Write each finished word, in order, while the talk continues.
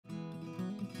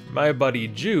My buddy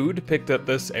Jude picked up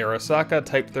this Arisaka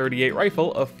Type 38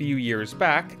 rifle a few years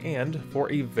back, and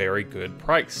for a very good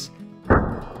price.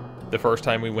 The first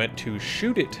time we went to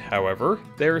shoot it, however,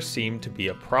 there seemed to be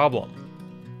a problem.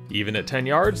 Even at 10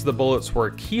 yards, the bullets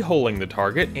were keyholing the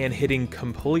target and hitting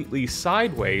completely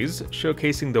sideways,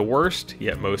 showcasing the worst,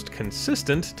 yet most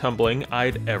consistent tumbling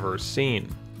I'd ever seen.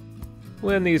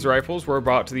 When these rifles were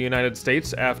brought to the United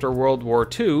States after World War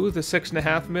II, the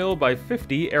 6.5mm by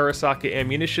 50 Arisaka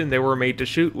ammunition they were made to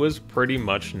shoot was pretty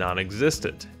much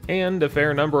non-existent, and a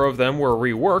fair number of them were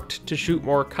reworked to shoot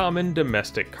more common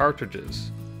domestic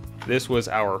cartridges. This was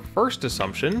our first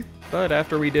assumption, but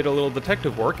after we did a little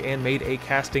detective work and made a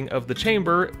casting of the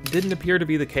chamber, didn't appear to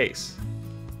be the case.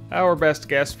 Our best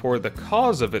guess for the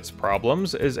cause of its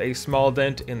problems is a small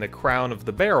dent in the crown of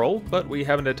the barrel, but we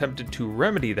haven't attempted to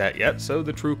remedy that yet, so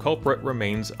the true culprit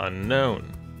remains unknown.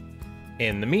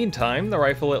 In the meantime, the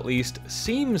rifle at least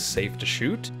seems safe to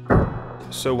shoot,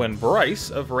 so when Bryce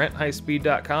of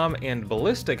RentHighSpeed.com and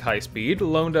Ballistic High Speed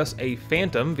loaned us a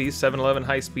Phantom V711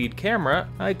 high-speed camera,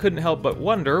 I couldn't help but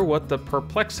wonder what the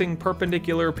perplexing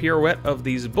perpendicular pirouette of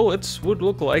these bullets would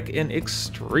look like in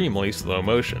extremely slow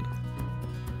motion.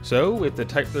 So, with the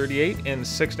Type 38 and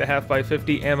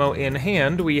 6.5x50 ammo in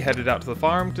hand, we headed out to the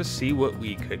farm to see what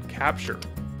we could capture.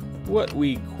 What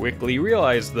we quickly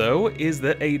realized, though, is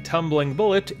that a tumbling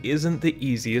bullet isn't the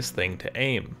easiest thing to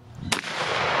aim.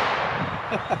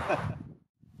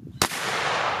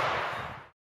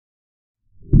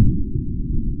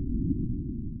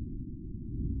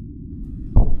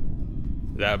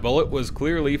 That bullet was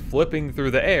clearly flipping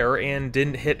through the air and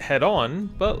didn't hit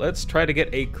head-on, but let's try to get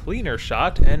a cleaner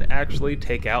shot and actually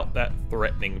take out that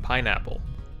threatening pineapple.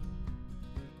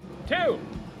 2,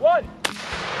 1!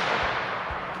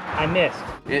 I missed.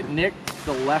 It nicked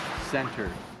the left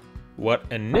center. What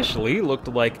initially looked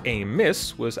like a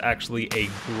miss was actually a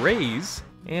graze,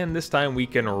 and this time we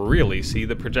can really see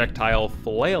the projectile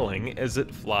flailing as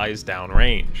it flies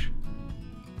downrange.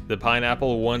 The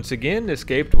pineapple once again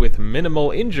escaped with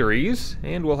minimal injuries,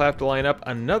 and we'll have to line up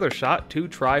another shot to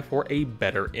try for a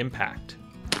better impact.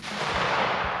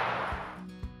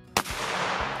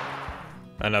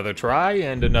 Another try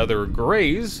and another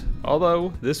graze,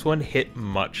 although this one hit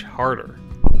much harder.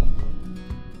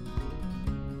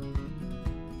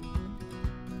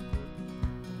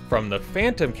 From the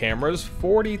Phantom camera's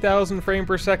 40,000 frame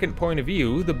per second point of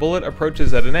view, the bullet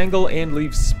approaches at an angle and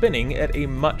leaves spinning at a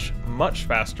much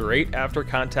faster rate after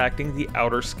contacting the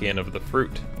outer skin of the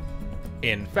fruit.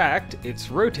 In fact, it's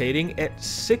rotating at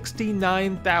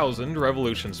 69,000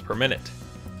 revolutions per minute.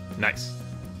 Nice.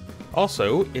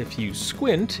 Also, if you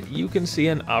squint, you can see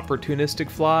an opportunistic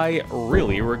fly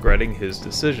really regretting his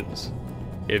decisions.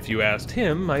 If you asked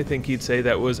him, I think he'd say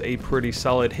that was a pretty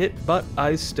solid hit, but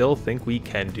I still think we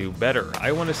can do better.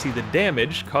 I want to see the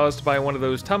damage caused by one of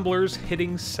those tumblers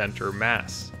hitting center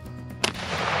mass.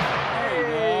 There you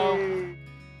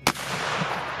go.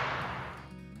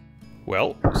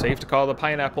 Well, safe to call the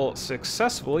pineapple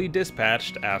successfully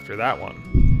dispatched after that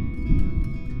one.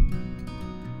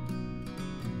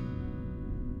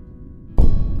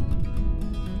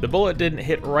 The bullet didn't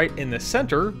hit right in the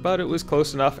center, but it was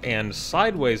close enough and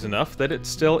sideways enough that it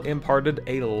still imparted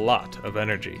a lot of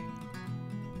energy.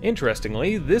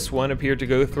 Interestingly, this one appeared to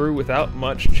go through without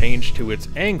much change to its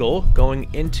angle,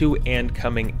 going into and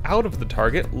coming out of the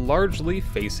target largely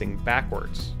facing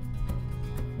backwards.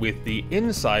 With the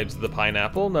insides of the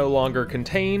pineapple no longer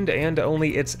contained and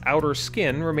only its outer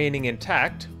skin remaining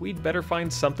intact, we'd better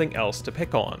find something else to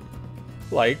pick on.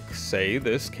 Like, say,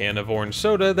 this can of orange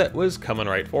soda that was coming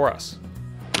right for us.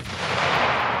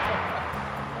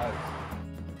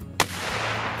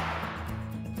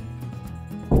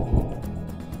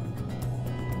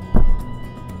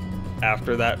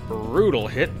 After that brutal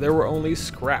hit, there were only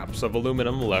scraps of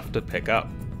aluminum left to pick up.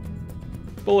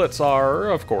 Bullets are,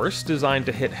 of course, designed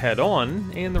to hit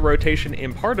head-on, and the rotation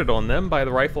imparted on them by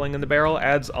the rifling in the barrel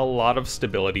adds a lot of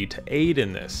stability to aid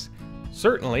in this.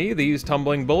 Certainly, these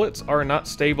tumbling bullets are not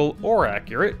stable or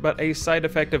accurate, but a side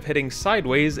effect of hitting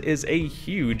sideways is a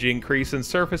huge increase in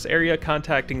surface area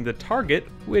contacting the target,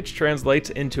 which translates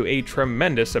into a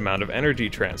tremendous amount of energy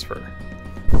transfer.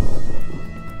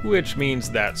 Which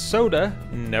means that soda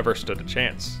never stood a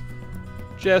chance.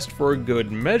 Just for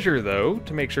good measure though,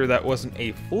 to make sure that wasn't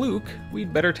a fluke,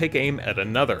 we'd better take aim at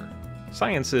another.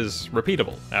 Science is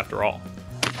repeatable, after all.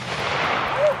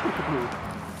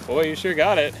 Boy, you sure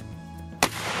got it.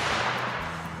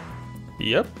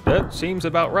 Yep, that seems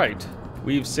about right.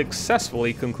 We've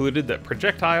successfully concluded that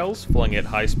projectiles flying at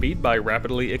high speed by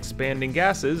rapidly expanding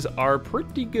gases are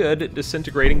pretty good at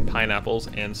disintegrating pineapples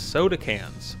and soda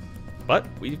cans. But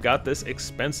we've got this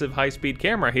expensive high-speed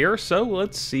camera here, so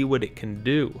let's see what it can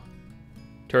do.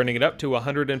 Turning it up to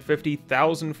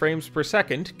 150,000 frames per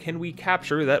second, can we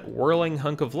capture that whirling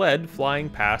hunk of lead flying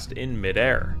past in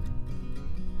midair?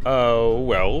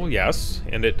 Well, yes,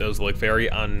 and it does look very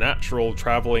unnatural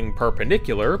traveling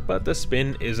perpendicular, but the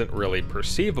spin isn't really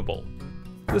perceivable.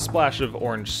 The splash of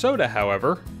orange soda,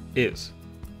 however, is.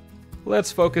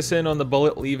 Let's focus in on the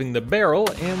bullet leaving the barrel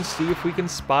and see if we can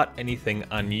spot anything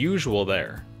unusual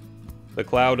there. The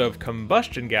cloud of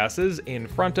combustion gases in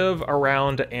front of,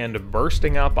 around, and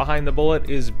bursting out behind the bullet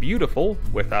is beautiful,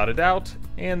 without a doubt,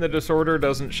 and the disorder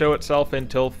doesn't show itself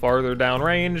until farther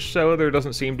downrange, so there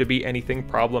doesn't seem to be anything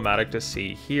problematic to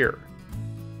see here.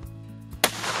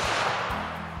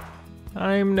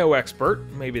 I'm no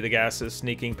expert, maybe the gases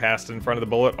sneaking past in front of the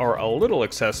bullet are a little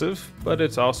excessive, but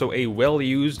it's also a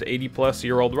well-used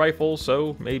 80-plus-year-old rifle,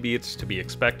 so maybe it's to be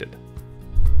expected.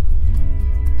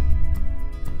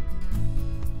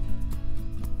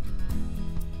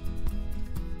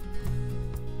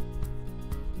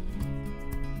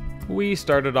 We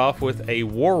started off with a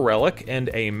war relic and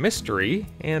a mystery,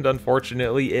 and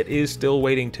unfortunately it is still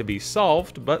waiting to be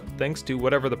solved, but thanks to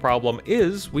whatever the problem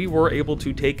is, we were able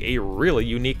to take a really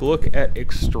unique look at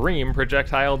extreme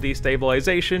projectile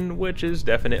destabilization, which is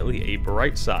definitely a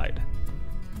bright side.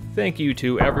 Thank you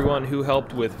to everyone who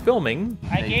helped with filming.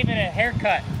 I gave it a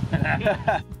haircut.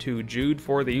 To Jude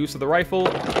for the use of the rifle.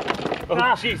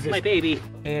 Oh, Jesus. My baby.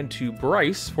 And to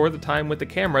Bryce for the time with the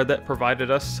camera that provided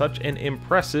us such an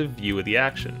impressive view of the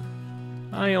action.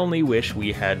 I only wish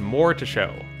we had more to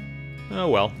show. Oh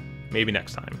well, maybe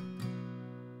next time.